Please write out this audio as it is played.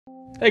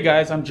Hey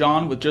guys, I'm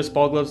John with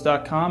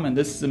JustBallGloves.com, and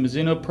this is the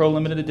Mizuno Pro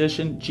Limited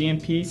Edition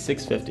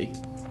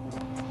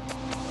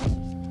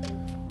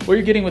GMP650. What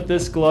you're getting with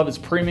this glove is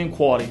premium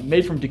quality.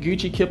 Made from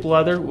Taguchi Kip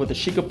leather with a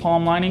Sheikah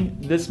palm lining,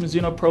 this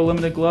Mizuno Pro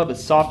Limited glove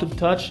is soft to the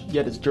touch,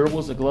 yet as durable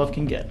as a glove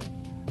can get.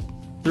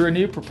 Through a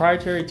new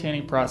proprietary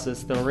tanning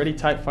process, the already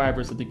tight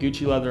fibers of the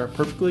Taguchi leather are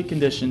perfectly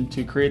conditioned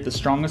to create the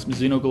strongest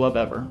Mizuno glove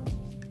ever.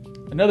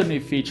 Another new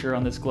feature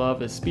on this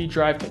glove is speed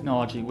drive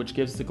technology, which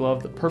gives the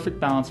glove the perfect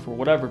balance for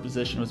whatever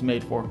position it was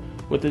made for.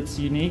 With its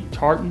unique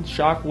tartan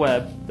shock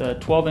web, the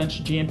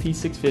 12-inch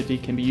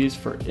GMP650 can be used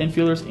for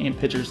infielders and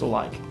pitchers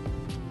alike.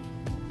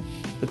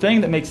 The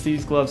thing that makes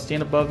these gloves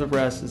stand above the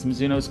rest is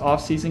Mizuno's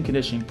off-season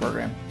conditioning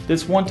program.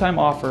 This one-time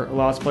offer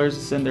allows players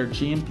to send their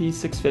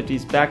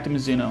GMP650s back to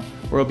Mizuno,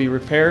 where it will be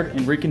repaired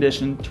and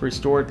reconditioned to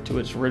restore it to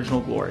its original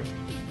glory.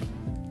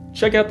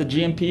 Check out the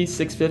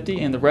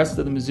GMP650 and the rest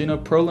of the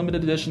Mizuno Pro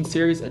Limited Edition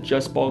series at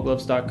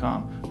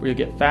JustBallGloves.com, where you'll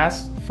get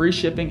fast, free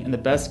shipping, and the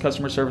best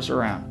customer service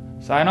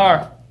around.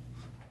 Sayonara!